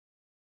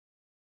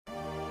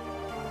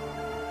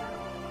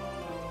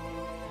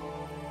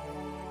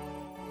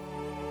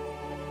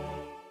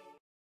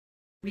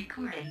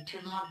Recording to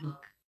logbook.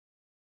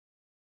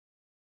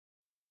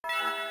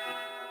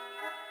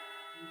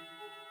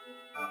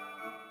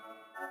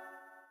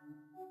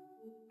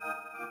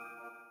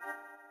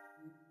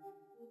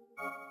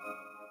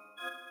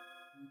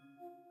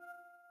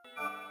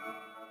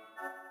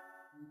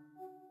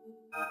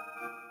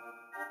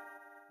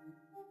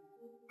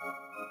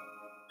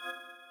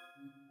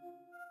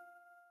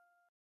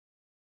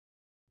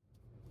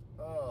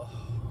 Oh,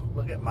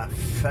 look at my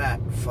fat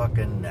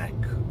fucking neck.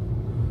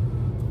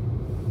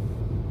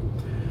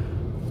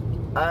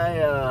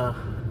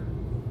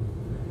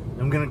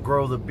 I'm gonna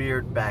grow the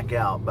beard back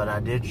out, but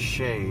I did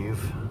shave.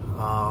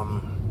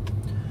 I'm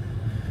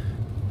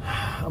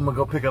gonna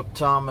go pick up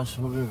Thomas.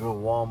 We're gonna go to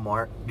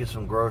Walmart, get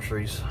some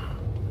groceries.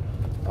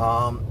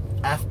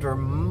 After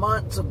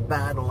months of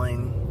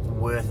battling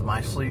with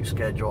my sleep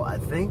schedule, I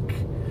think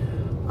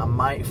I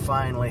might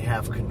finally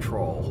have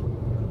control.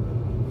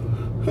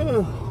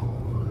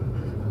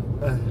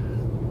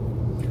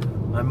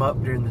 I'm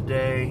up during the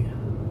day.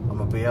 I'm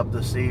gonna be up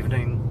this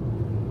evening.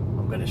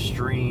 I'm gonna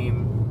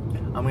stream.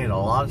 I'm gonna get a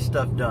lot of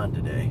stuff done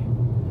today.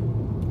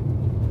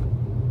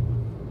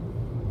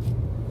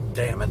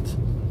 Damn it.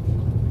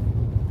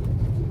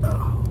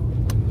 Oh.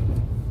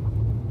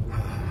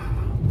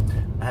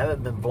 I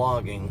haven't been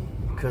vlogging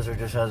because there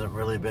just hasn't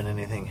really been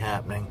anything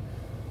happening.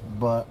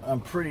 But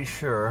I'm pretty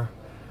sure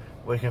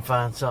we can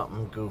find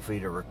something goofy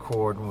to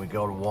record when we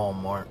go to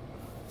Walmart.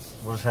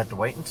 We'll just have to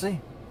wait and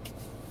see.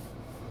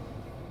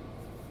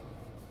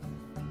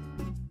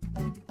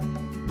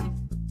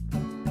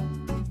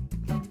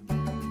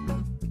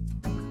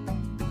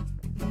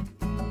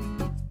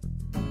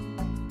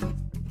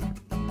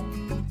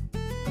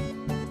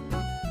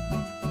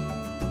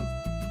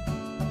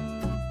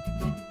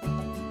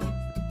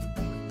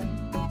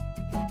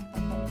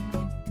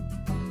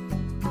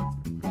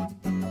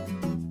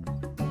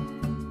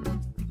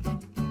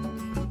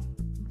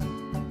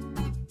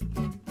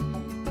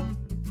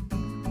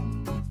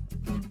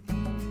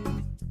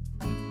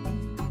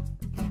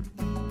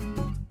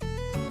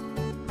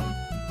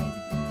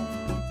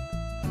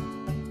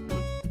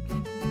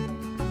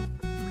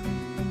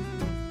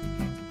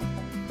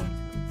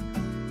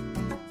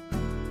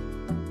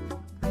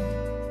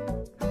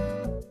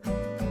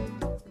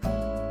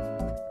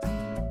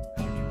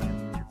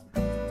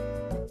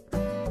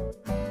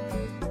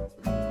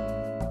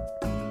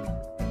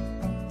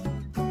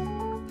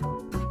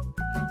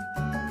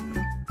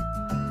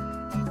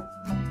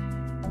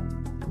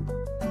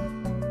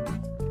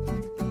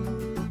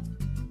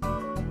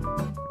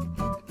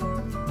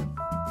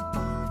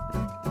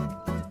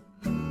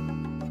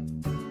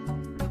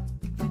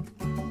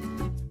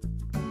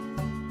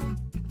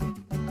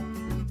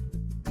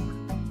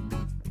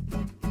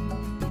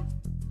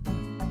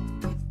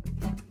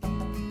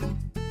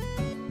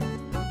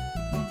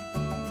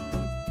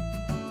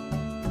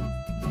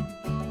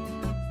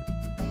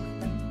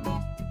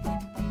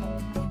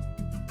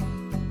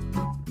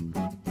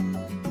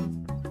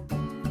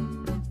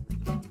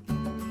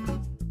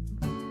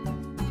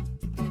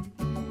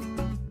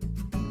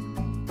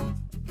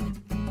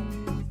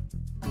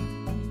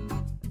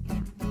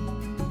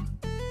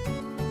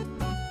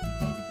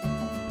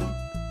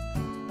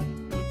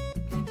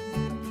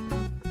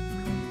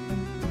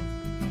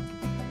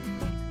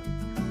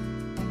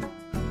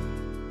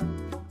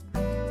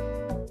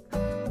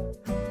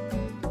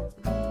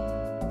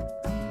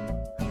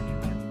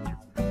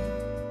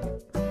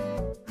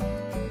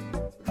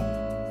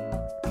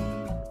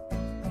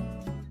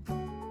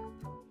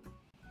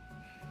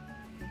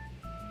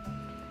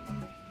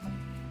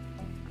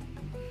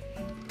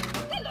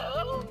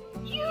 Hello,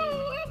 you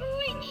have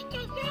reached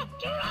us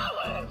after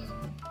hours,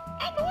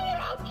 and we're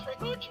out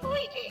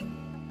trick-or-treating.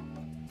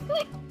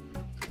 Click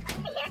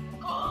collect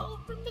call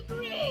from the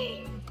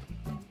grave.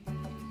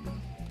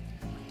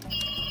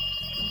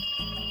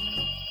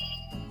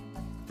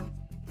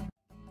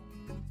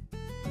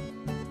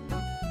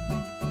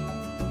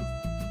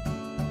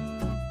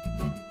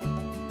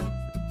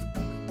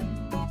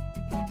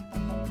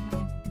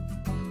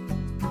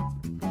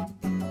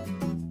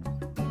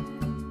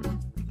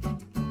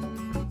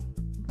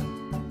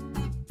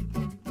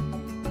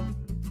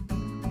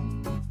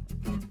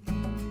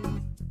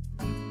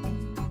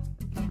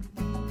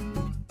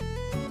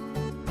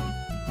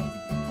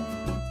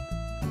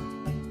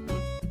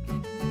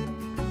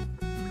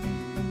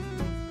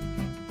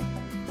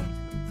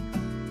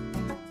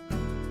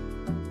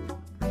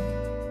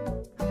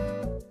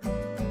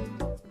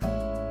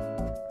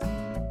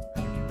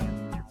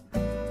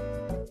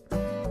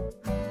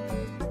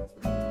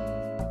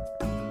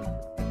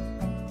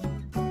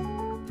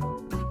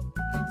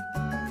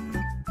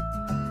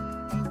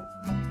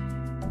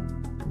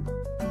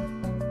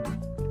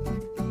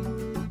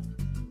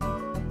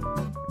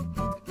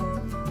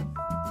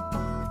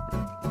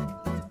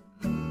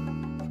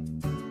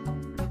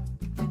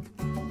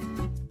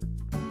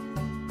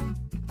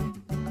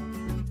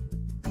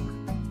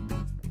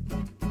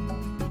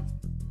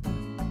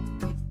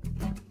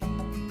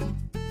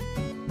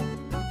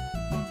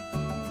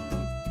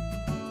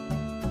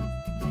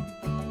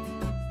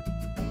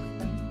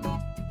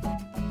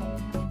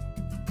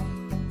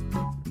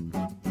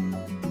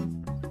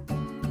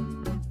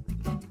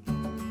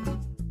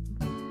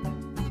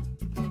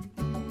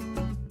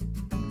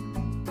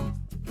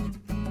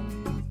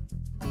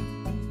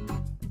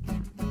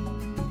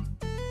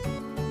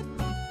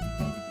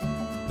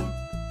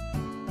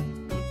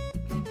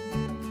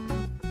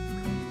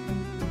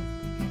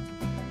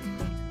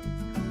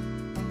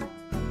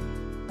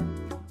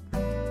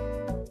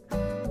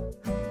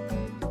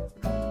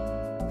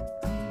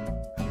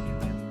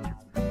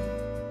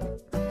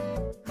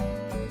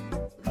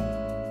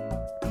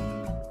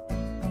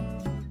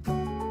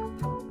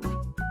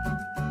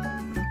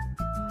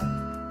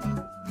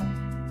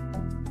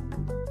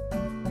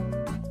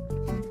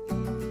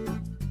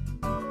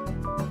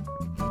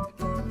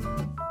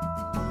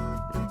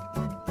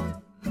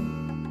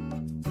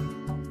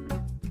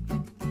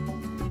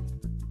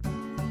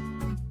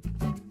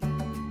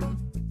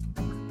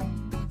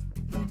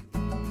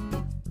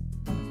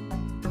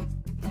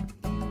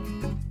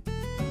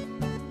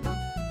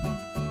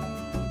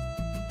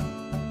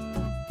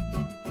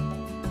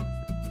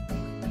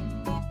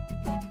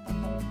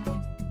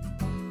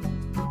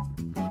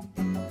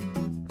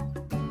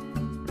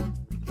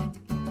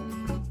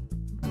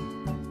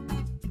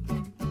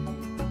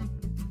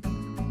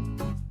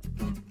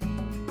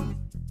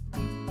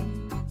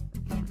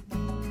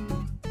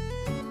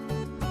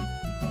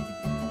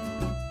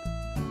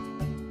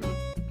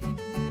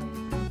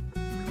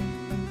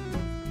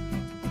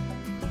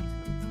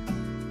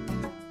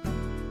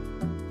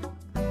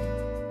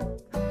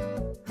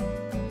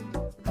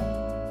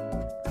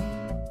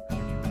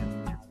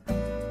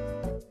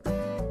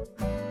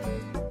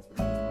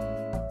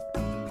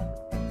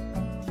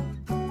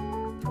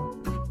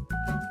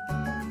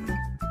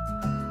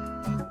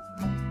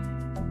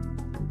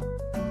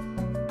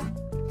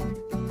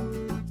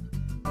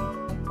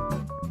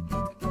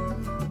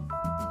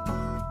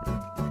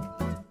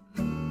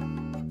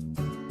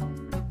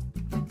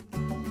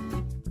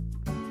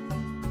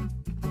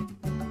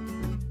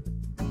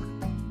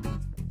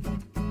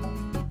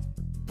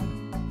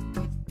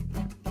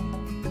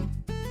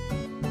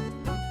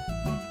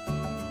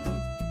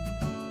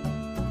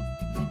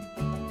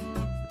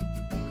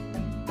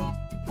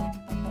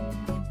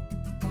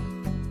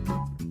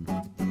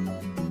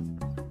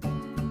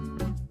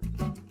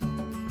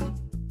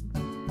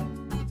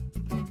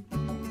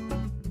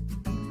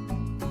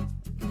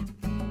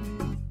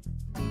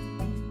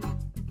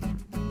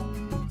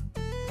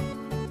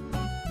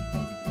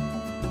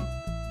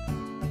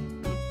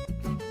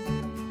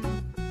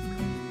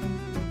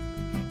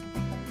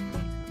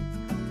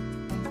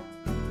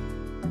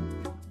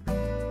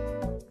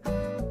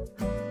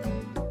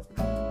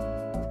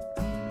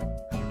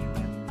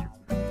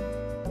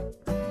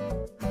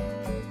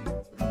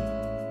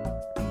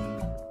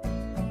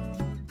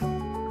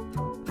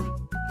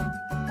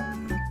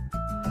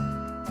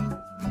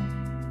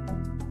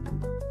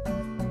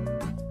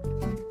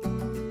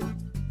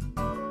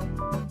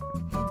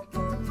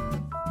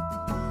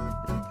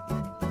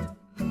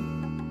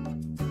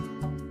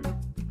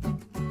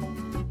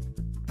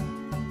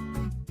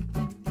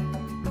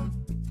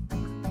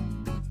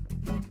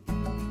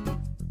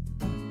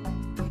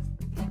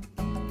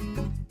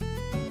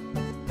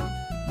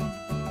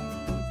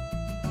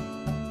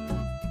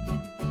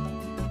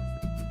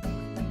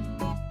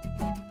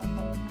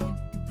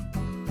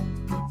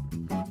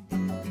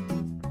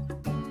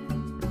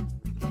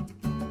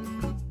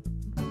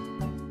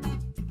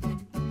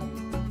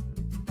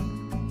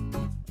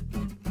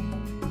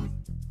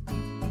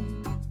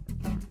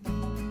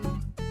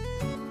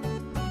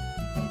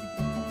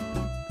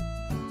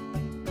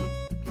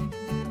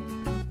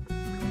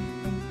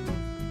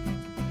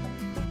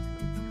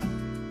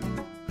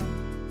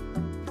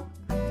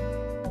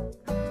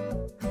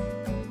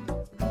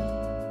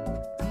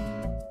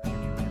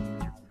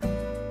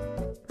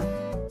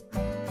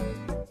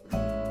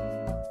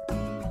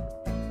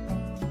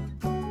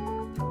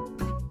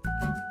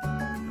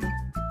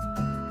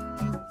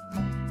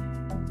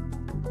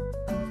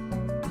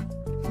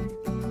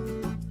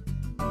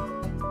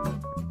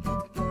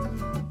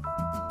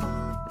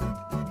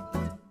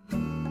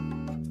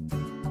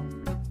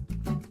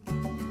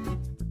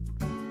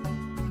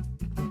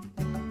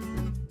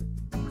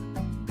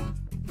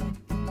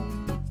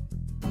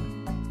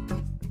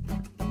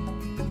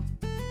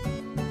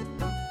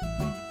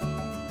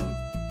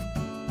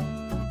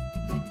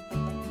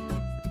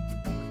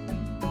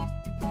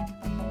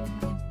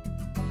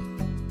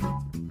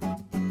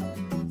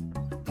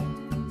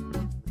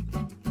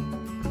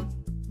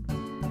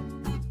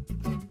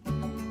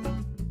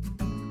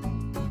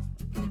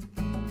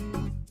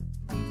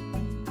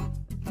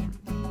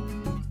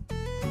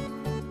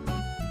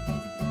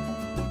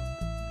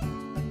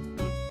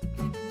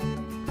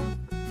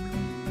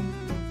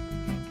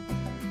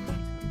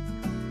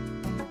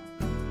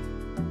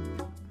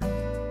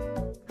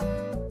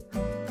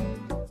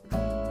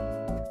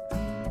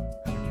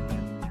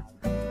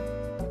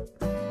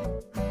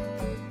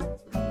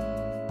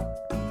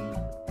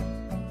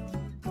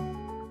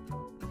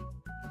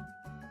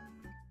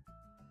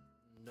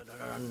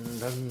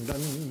 dun,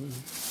 dun.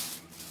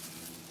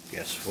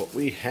 Guess what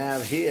we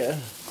have here?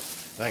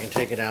 If I can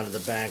take it out of the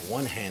bag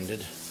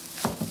one-handed.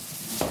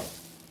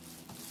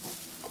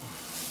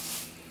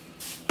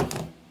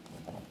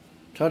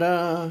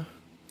 Ta-da!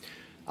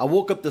 I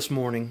woke up this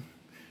morning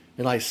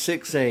at like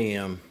 6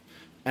 a.m.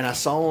 and I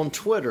saw on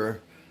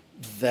Twitter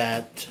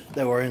that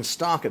they were in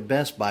stock at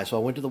Best Buy. So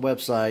I went to the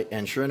website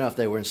and sure enough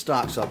they were in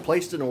stock. So I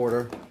placed an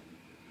order,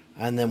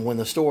 and then when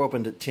the store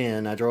opened at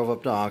 10, I drove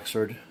up to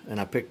Oxford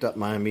and I picked up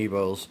my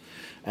Amiibos.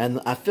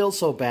 And I feel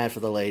so bad for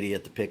the lady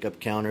at the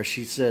pickup counter.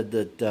 She said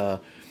that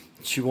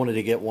she wanted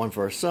to get one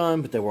for her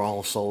son, but they were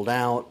all sold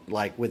out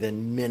like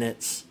within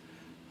minutes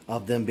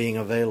of them being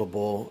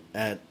available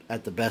at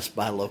the Best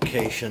Buy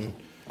location.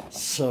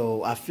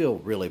 So I feel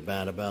really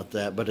bad about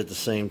that, but at the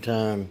same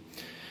time,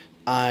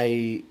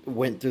 I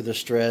went through the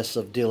stress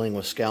of dealing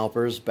with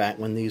scalpers back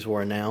when these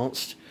were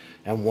announced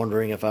and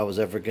wondering if I was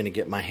ever going to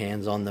get my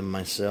hands on them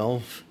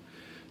myself.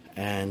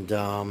 And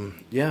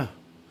yeah,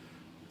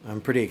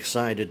 I'm pretty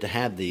excited to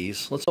have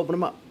these. Let's open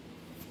them up.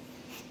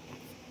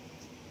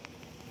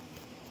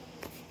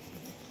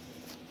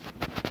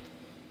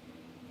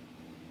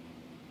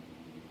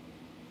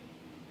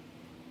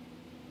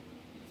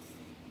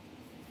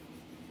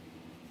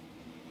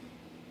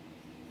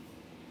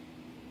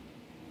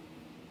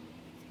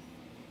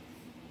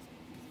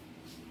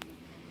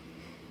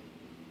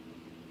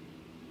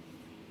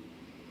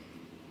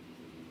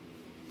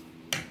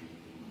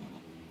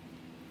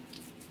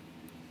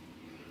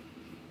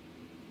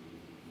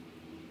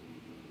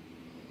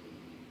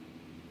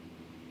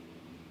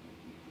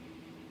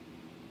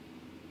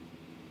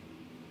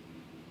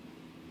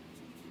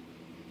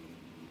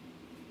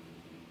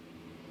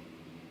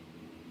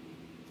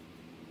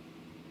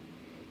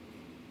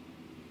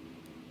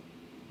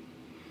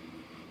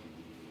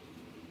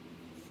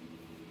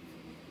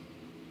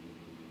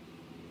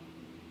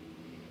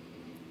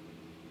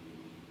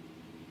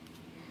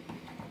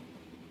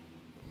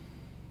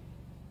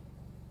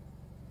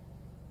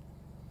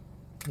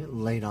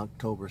 Late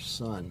October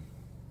sun.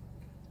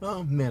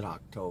 Well,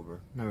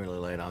 mid-October. Not really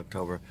late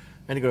October.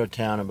 I had to go to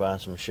town and buy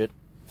some shit.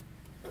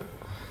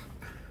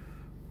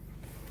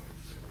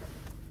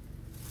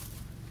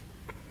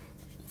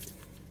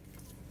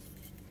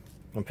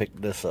 I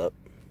picked this up.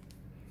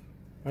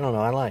 I don't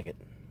know, I like it.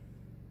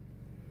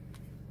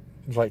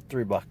 It's like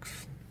 $3.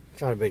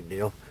 It's not a big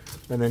deal.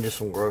 And then just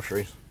some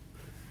groceries.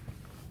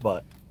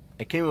 But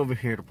I came over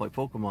here to play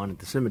Pokemon at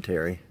the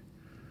cemetery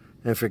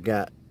and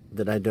forgot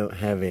that I don't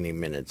have any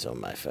minutes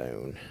on my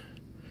phone.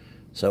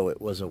 So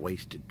it was a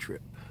wasted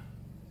trip.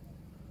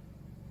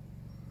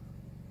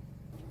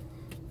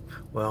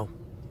 Well,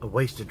 a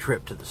wasted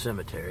trip to the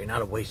cemetery,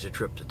 not a wasted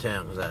trip to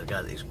town because I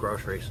got these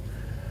groceries.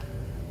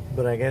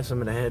 But I guess I'm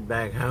gonna head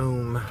back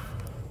home.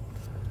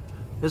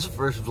 This is the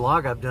first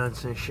vlog I've done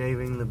since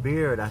shaving the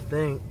beard, I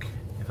think,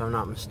 if I'm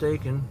not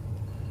mistaken.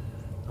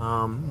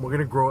 We're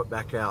gonna grow it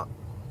back out.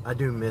 I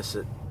do miss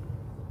it.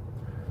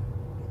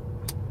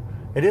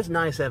 It is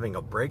nice having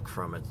a break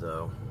from it,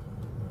 though,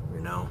 you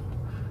know,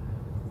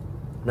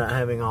 not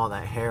having all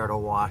that hair to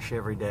wash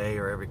every day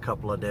or every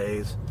couple of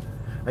days.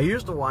 I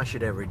used to wash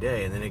it every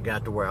day, and then it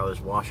got to where I was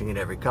washing it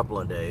every couple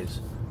of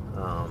days.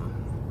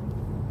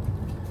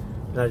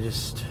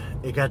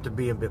 It got to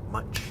be a bit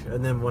much.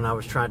 And then when I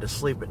was trying to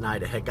sleep at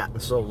night, it had gotten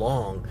so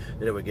long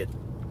that it would get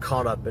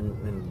caught up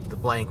in the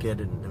blanket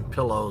and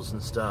pillows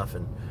and stuff,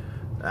 and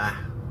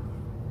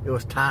it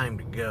was time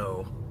to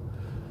go.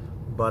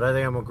 But I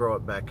think I'm going to grow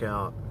it back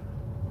out.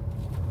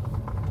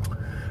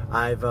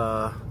 I've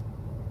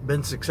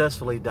been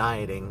successfully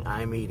dieting.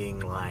 I'm eating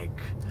like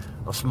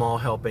a small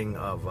helping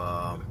of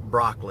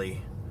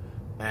broccoli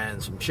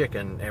and some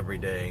chicken every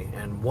day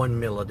and 1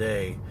 meal a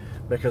day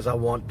because I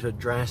want to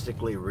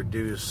drastically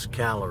reduce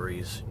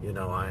calories. You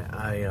know,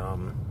 I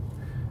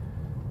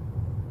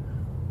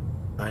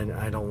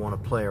don't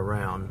want to play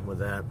around with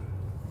that.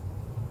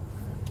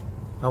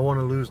 I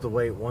want to lose the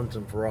weight once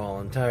and for all.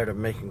 I'm tired of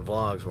making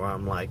vlogs where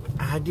I'm like,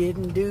 I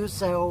didn't do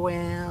so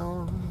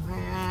well.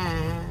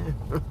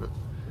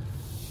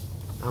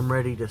 I'm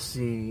ready to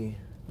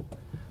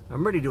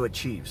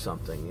achieve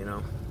something, you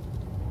know.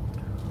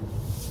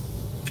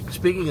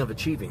 Speaking of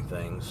achieving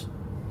things,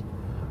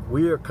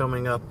 we are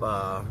coming up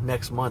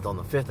next month on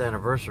the 5th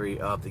anniversary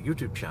of the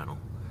YouTube channel.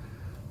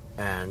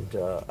 And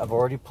I've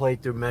already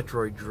played through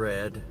Metroid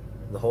Dread,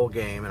 the whole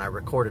game, and I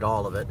recorded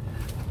all of it.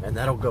 And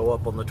that'll go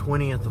up on the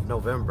 20th of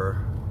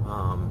November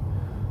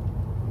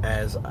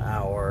as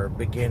our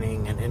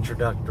beginning and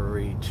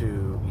introductory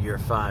to year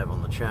 5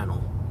 on the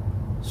channel.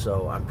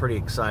 So I'm pretty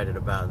excited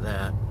about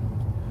that.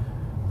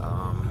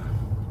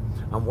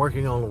 I'm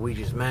working on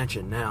Luigi's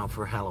Mansion now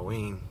for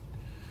Halloween.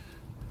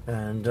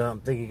 And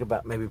I'm thinking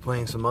about maybe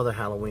playing some other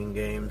Halloween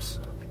games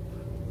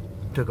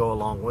to go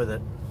along with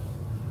it.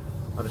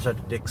 I just had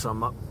to dig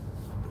some up.